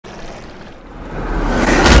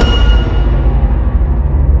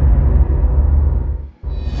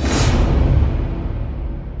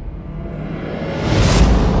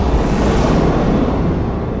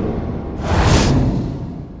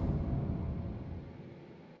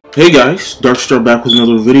Hey guys, Darkstar back with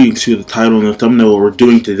another video. You can see the title and the thumbnail what we're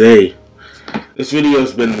doing today. This video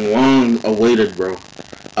has been long awaited, bro.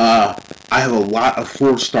 I have a lot of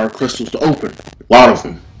 4-star crystals to open. A lot of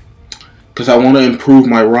them. Because I want to improve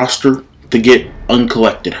my roster to get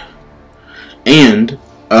uncollected. And,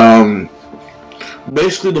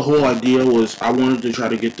 basically the whole idea was I wanted to try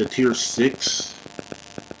to get the tier 6.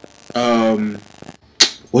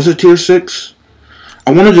 Was it tier 6?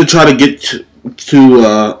 I wanted to try to get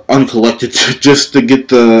to uncollected just to get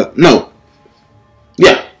the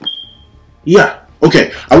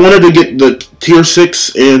okay, I wanted to get the tier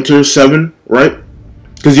 6 and tier 7, right?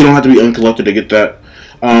 Because you don't have to be uncollected to get that.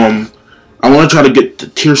 I want to try to get the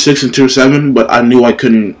tier 6 and tier 7, but I knew I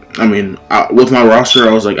couldn't. I mean, with my roster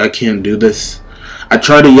I was like, I can't do this. I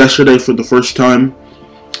tried it yesterday for the first time.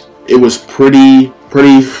 It was pretty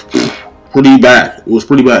bad. It was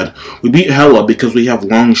pretty bad. We beat Hella because we have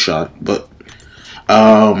long shot, but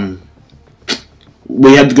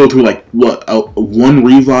we had to go through like one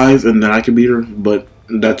revive and then I could beat her, but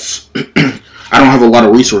that's I don't have a lot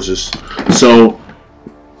of resources. So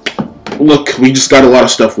look, we just got a lot of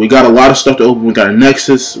stuff. We got a lot of stuff to open. We got a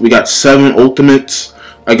Nexus. We got 7 ultimates.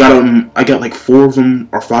 I got like 4 of them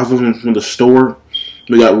or 5 of them from the store.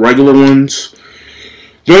 We got regular ones.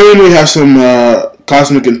 Then we have some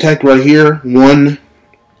Cosmic and Tech right here. One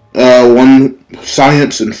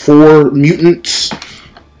Science and 4 Mutants.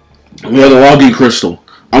 We have the Login Crystal.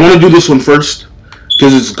 I want to do this one first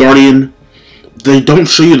because it's Guardian. They don't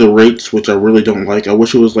show you the rates, which I really don't like. I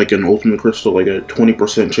wish it was like an Ultimate Crystal, like a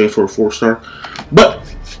 20% chance for a 4-star, but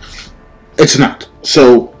it's not.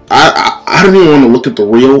 So I don't even want to look at the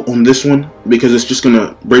reel on this one because it's just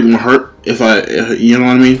gonna break my heart if you know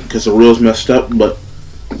what I mean, because the reel's messed up. But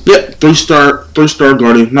yeah, 3-star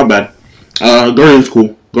Guardian, not bad. Guardian's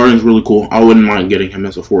cool. Guardian's really cool. I wouldn't mind getting him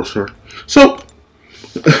as a 4-star. So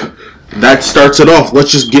that starts it off.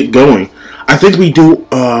 Let's just get going. I think we do.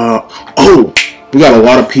 Oh, we got a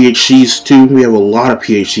lot of PHCs too. We have a lot of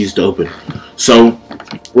PHCs to open. So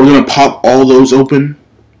we're gonna pop all those open.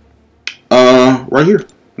 Right here,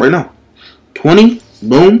 right now. 20.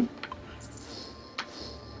 Boom.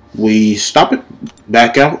 We stop it,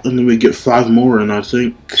 back out, and then we get 5 more. And I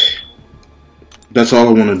think that's all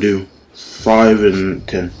I want to do. 5 and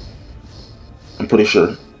 10. I'm pretty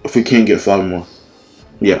sure. If we can't get 5 more,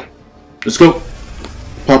 yeah. Let's go.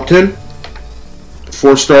 Pop 10.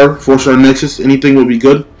 4-star Nexus. Anything will be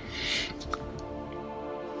good.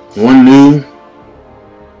 1 new.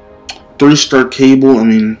 3-star Cable. I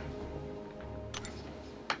mean,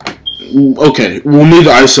 okay. We'll need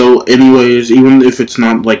the ISO anyways, even if it's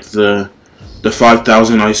not like the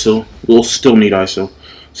 5000 ISO. We'll still need ISO,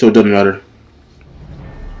 so it doesn't matter.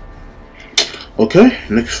 Okay,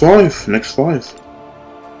 next 5. Next 5.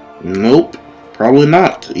 Nope. Probably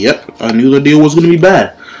not. Yep, I knew the deal was going to be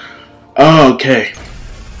bad. Okay.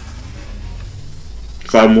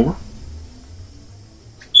 5 more.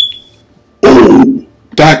 Oh,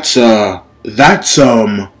 that's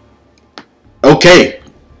okay.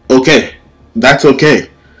 Okay. That's okay.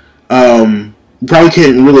 Probably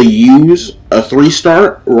can't really use a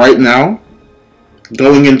 3-star right now.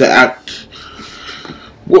 Going into Act...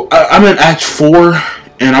 Well, I'm in Act 4,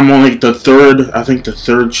 and I'm on like the 3rd, I think the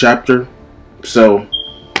 3rd chapter. So,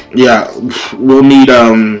 yeah, we'll need,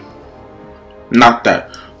 not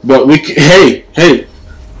that. But hey,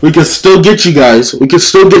 we can still get you guys. We can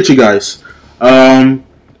still get you guys.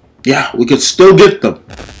 Yeah, we can still get them.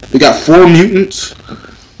 We got 4 mutants.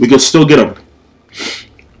 We can still get them.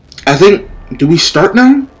 I think, do we start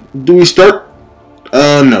now? Do we start?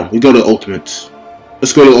 No, we go to Ultimates.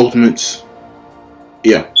 Let's go to Ultimates.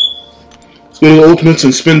 Yeah. Let's go to Ultimates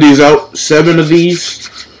and spin these out. 7 of these.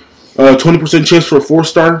 20% chance for a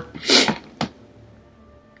 4-star.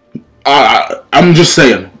 I'm just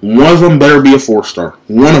saying, one of them better be a 4-star.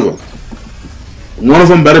 One of them. One of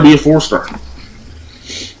them better be a 4-star.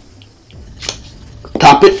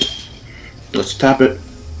 Top it. Let's tap it.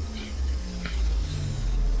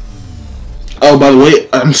 Oh, by the way,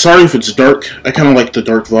 I'm sorry if it's dark. I kind of like the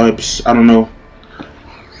dark vibes. I don't know.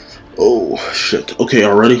 Oh, shit. Okay,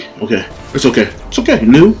 already? Okay. It's okay. It's okay.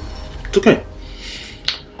 New? It's okay.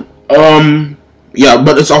 Yeah,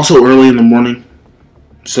 but it's also early in the morning.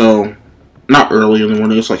 So, not early in the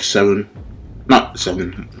morning. It's like 7. Not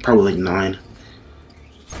 7. Probably like 9.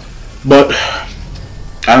 But,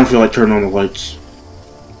 I don't feel like turning on the lights.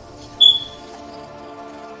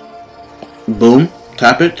 Boom.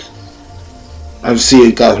 Tap it. I see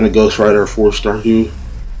a Cosmic Ghost Rider 4-star dude.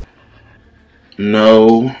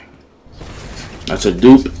 No. That's a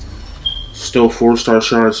dupe. Still 4-star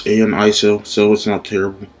shards and ISO, so it's not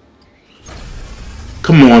terrible.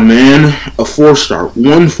 Come on, man. A 4-star. 1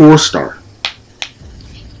 4-star.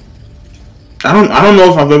 I don't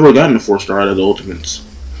know if I've ever gotten a 4-star out of the Ultimates.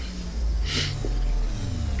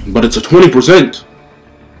 But it's a 20%.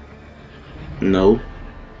 No.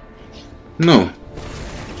 No.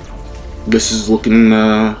 This is looking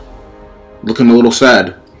a little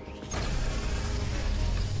sad.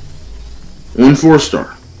 1 4-star.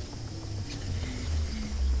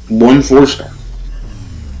 1 4-star.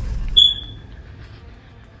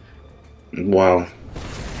 Wow.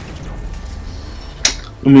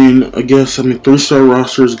 I guess 3-star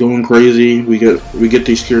roster is going crazy. We get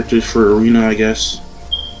these characters for arena, I guess,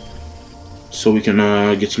 so we can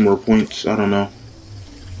get some more points. I don't know.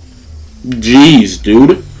 Jeez,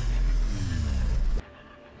 dude.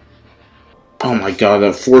 Oh my god,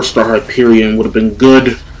 that 4-star Hyperion would have been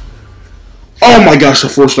good. Oh my gosh, a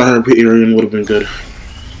 4-star Hyperion would have been good.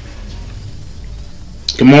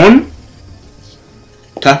 Come on.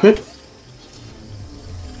 Tap it.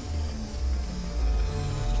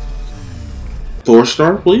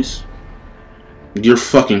 4-star, please? You're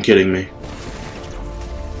fucking kidding me.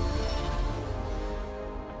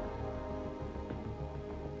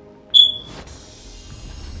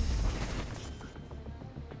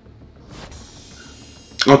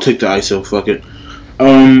 I'll take the ISO, fuck it.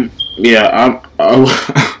 Yeah,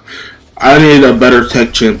 I need a better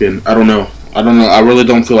tech champion. I don't know. I really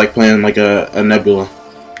don't feel like playing like a Nebula.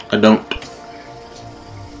 I don't.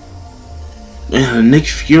 Man, Nick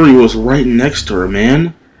Fury was right next to her,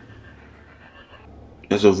 man.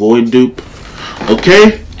 As a Void dupe.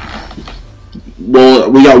 Okay. Well,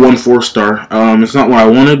 we got 1 4-star. It's not what I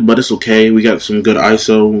wanted, but it's okay. We got some good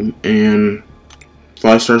ISO and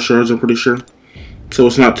 5-star shards, I'm pretty sure. So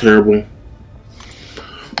it's not terrible.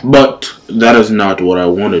 But that is not what I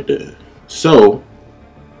wanted. So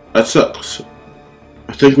that sucks.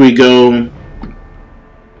 I think we go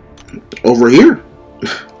over here.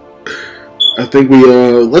 I think we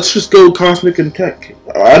let's just go Cosmic and Tech.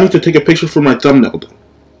 I need to take a picture for my thumbnail though.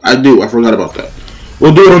 I forgot about that.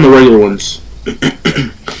 We'll do it on the regular ones.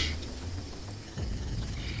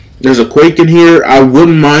 There's a Quake in here. I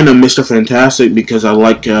wouldn't mind a Mr. Fantastic because I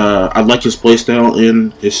like his playstyle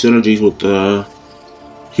and his synergies with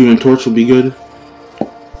Human Torch would be good.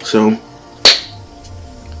 So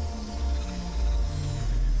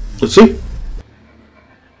let's see.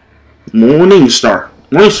 Morningstar.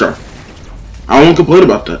 Morningstar. I won't complain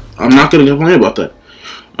about that. I'm not gonna complain about that.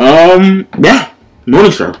 Yeah.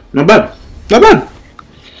 Morningstar. Not bad. Not bad.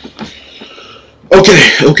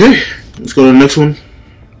 Okay. Let's go to the next one.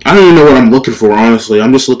 I don't even know what I'm looking for, honestly.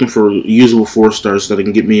 I'm just looking for usable 4-stars that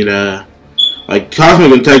can get me to... Like,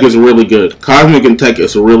 Cosmic and Tech is really good. Cosmic and Tech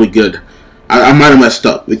is really good. I might have messed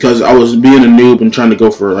up because I was being a noob and trying to go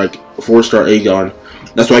for, like, a 4-star Aegon.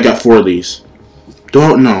 That's why I got 4 of these.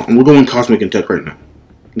 Don't know. We're going Cosmic and Tech right now.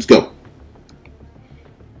 Let's go.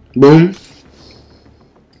 Boom.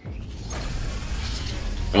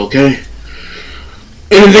 Okay.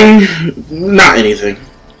 Anything? Not anything.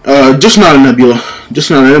 Just not a Nebula. Just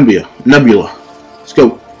not a Nebula. Let's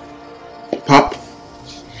go. Pop.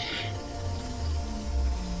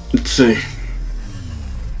 Let's see.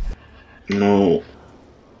 No.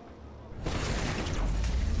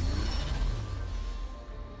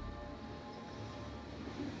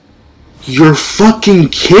 You're fucking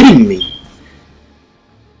kidding me.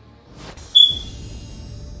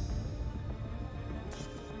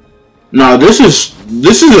 No, this is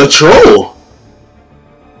a troll.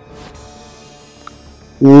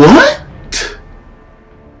 What?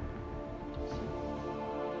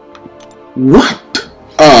 What?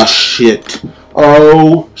 Oh shit.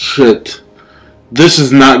 Oh shit. This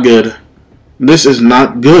is not good. This is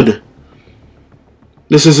not good.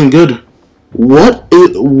 This isn't good. What?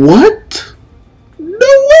 What?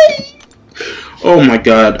 No way. Oh my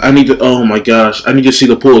god. Oh my gosh. I need to see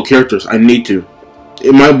the pool of characters. I need to.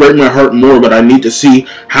 It might break my heart more, but I need to see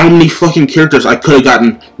how many fucking characters I could have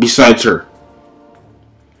gotten besides her.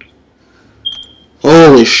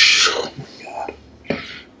 Holy sh! Oh my god.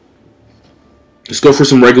 Let's go for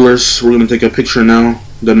some regulars. We're gonna take a picture now.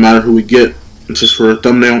 Doesn't matter who we get. It's just for a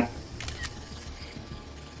thumbnail.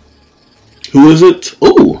 Who is it?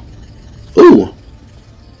 Ooh! Ooh!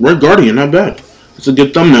 Red Guardian, not bad. It's a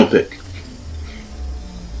good thumbnail pick.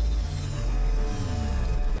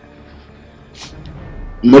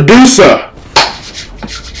 Medusa!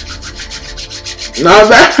 Not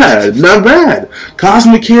bad, not bad.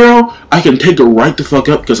 Cosmic Hero, I can take her right the fuck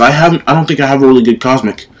up because I don't think I have a really good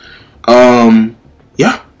Cosmic.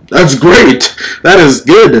 Yeah, that's great. That is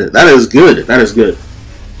good. That is good. That is good.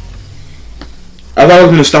 I thought I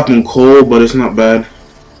was gonna stop on Cole, but it's not bad.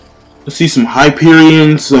 Let's see some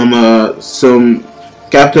Hyperion, some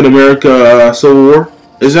Captain America Civil War.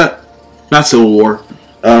 Is that not Civil War?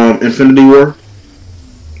 Infinity War.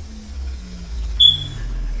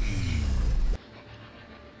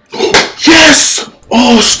 Yes!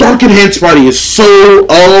 Oh, Stark Enhanced Body is so.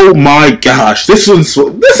 Oh my gosh, this is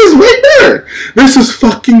way better. This is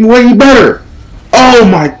fucking way better. Oh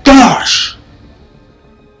my gosh.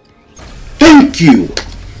 Thank you.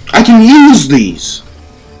 I can use these.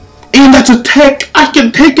 And that's a tech. I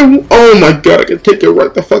can take it. Oh my god, I can take it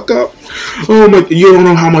right the fuck up. Oh my, you don't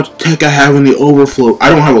know how much tech I have in the overflow. I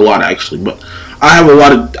don't have a lot actually, but I have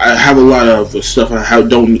a lot of stuff I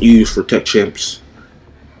don't use for tech champs.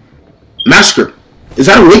 Masker. Is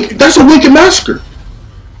that a wicked? That's a wicked masker.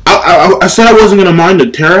 I said I wasn't gonna mind the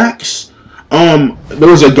Terax. There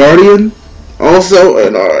was a Guardian also,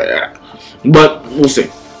 and yeah. But we'll see.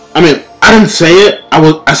 I mean, I didn't say it.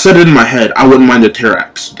 I said it in my head. I wouldn't mind the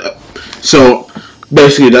Terax. So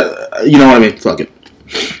basically, that, you know what I mean. Fuck it.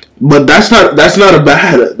 But that's not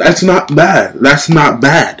bad. That's not bad. That's not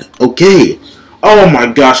bad. Okay. Oh my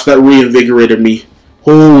gosh, that reinvigorated me.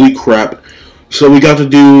 Holy crap. So we got to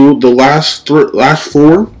do the last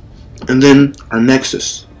four, and then our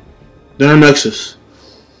Nexus. Then our Nexus.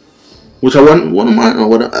 Which I want. What am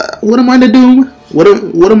I to do? What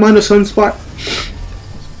am I to Sunspot?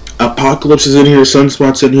 Apocalypse is in here.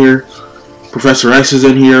 Sunspot's in here. Professor X is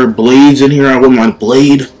in here. Blade's in here. I wouldn't mind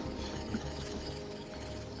Blade.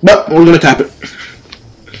 But we're gonna tap it.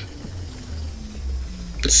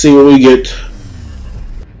 Let's see what we get.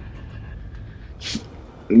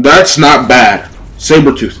 That's not bad.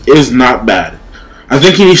 Sabretooth is not bad. I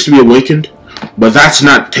think he needs to be awakened, but that's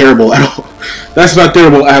not terrible at all. That's not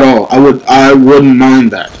terrible at all. I wouldn't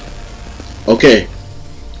mind that. Okay.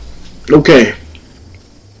 Okay.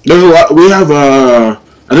 There's a lot. We have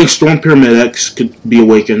I think Storm Pyramid X could be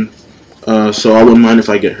awakened. So I wouldn't mind if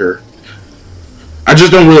I get her. I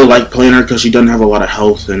just don't really like playing her because she doesn't have a lot of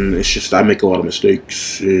health, and it's just I make a lot of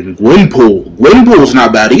mistakes. And Gwenpool's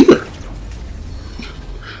not bad either.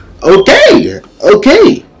 Okay,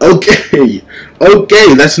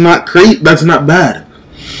 that's not great. That's not bad.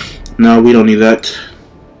 No, we don't need that.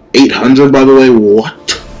 800, by the way.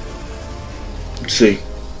 What? Let's see.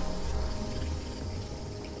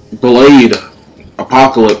 Blade,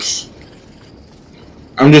 Apocalypse.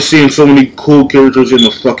 I'm just seeing so many cool characters in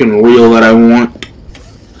the fucking reel that I want.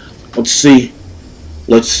 Let's see.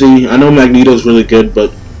 Let's see. I know Magneto's really good,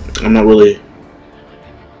 but I'm not really.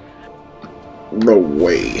 No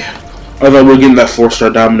way. I thought we were getting that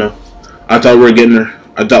 4-star Domino. I thought we were getting her.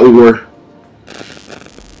 I thought we were.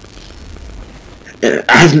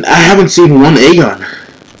 I haven't seen one Aegon.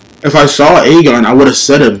 If I saw Aegon, I would have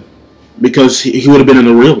said him because he would have been in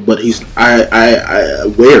the reel. But he's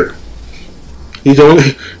where? He's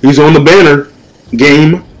on the banner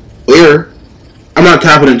game. Where? I'm not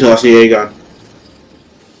tapping until I see Aegon.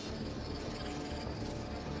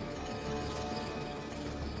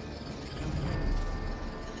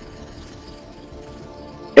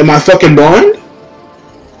 Am I fucking blind?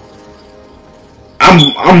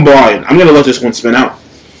 I'm blind. I'm gonna let this one spin out.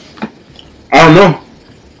 I don't know.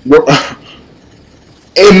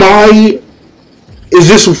 Is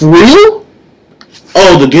this real?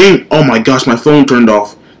 Oh, the game. Oh my gosh, my phone turned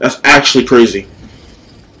off. That's actually crazy.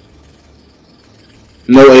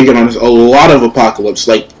 No Aegon on this. A lot of Apocalypse.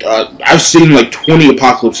 Like, I've seen like 20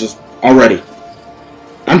 Apocalypses already.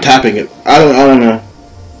 I'm tapping it. I don't know.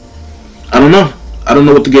 I don't know. I don't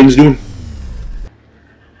know what the game's doing.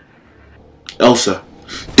 Elsa.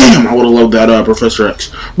 Damn, I would have loved that Professor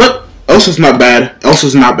X. But Elsa's not bad.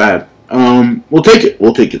 Elsa's not bad. We'll take it.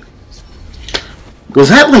 We'll take it. Was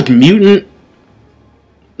that like mutant?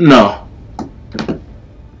 No.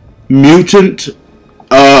 Mutant.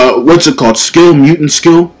 What's it called? Skill. Mutant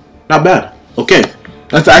skill. Not bad. Okay.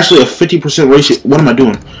 That's actually a 50% ratio. What am I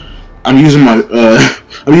doing? I'm using my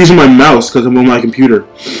I'm using my mouse because I'm on my computer.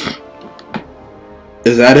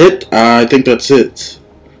 Is that it? I think that's it.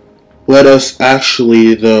 Let us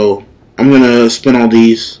actually, though. I'm gonna spin all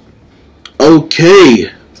these.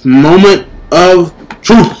 Okay. Moment of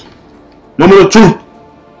truth. Moment of truth.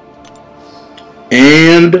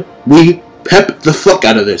 And we pep the fuck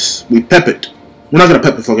out of this. We pep it. We're not gonna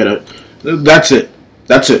pep the fuck out of it. That's it.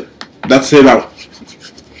 That's it. That's it out.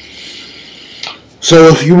 So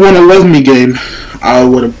if you want a love me game, I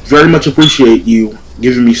would very much appreciate you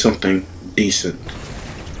giving me something decent.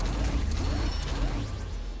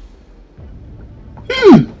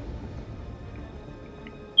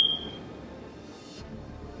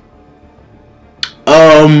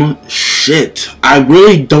 Shit. I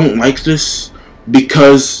really don't like this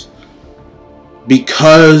because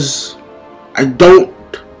I don't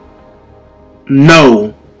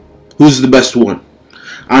know who's the best one.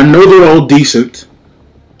 I know they're all decent,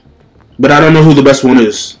 but I don't know who the best one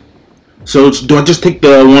is. So do I just take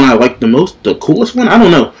the one I like the most, the coolest one? I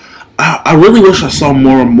don't know. I really wish I saw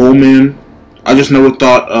more of Mole Man. I just never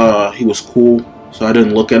thought he was cool, so I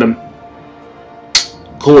didn't look at him.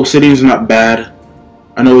 Coal Obsidian's not bad.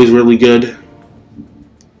 I know he's really good.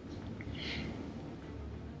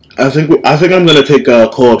 I think I'm gonna take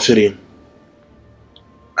Coal Obsidian.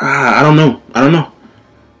 I don't know.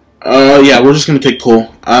 Yeah, we're just gonna take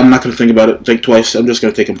Coal. I'm not gonna think about it. Think twice. I'm just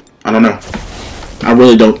gonna take him. I don't know. I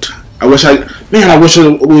really don't. I wish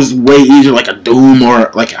it was way easier, like a Doom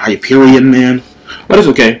or like a Hyperion, man. But it's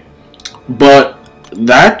okay. But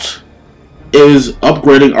that is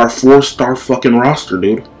upgrading our 4-star fucking roster,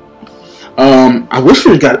 dude. I wish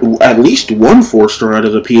we got at least one 4-star out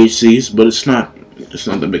of the PHCs, but it's not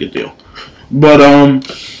that big a deal. But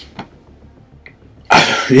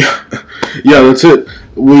yeah, that's it.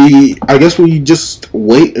 I guess we just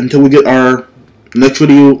wait until we get our next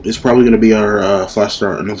video. Is probably gonna be our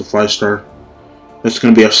another 5-star. That's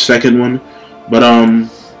gonna be our second one. But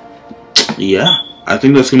yeah, I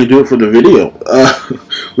think that's gonna do it for the video.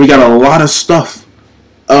 We got a lot of stuff.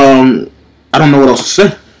 I don't know what else to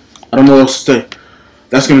say.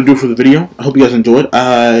 That's gonna do it for the video. I hope you guys enjoyed.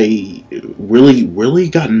 I really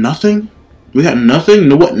got nothing. We got nothing.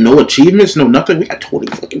 No achievements. No nothing. We got 20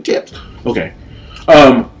 fucking tips. Okay.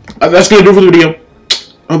 That's gonna do it for the video.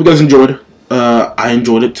 I hope you guys enjoyed. I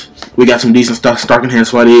enjoyed it. We got some decent stuff. Stark and Hand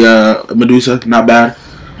Sweaty, Medusa, not bad.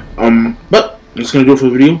 But that's gonna do it for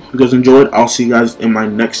the video. If you guys enjoyed, I'll see you guys in my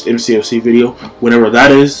next MCOC video, whenever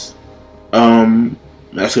that is.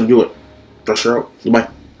 That's gonna do it. That's out. Goodbye.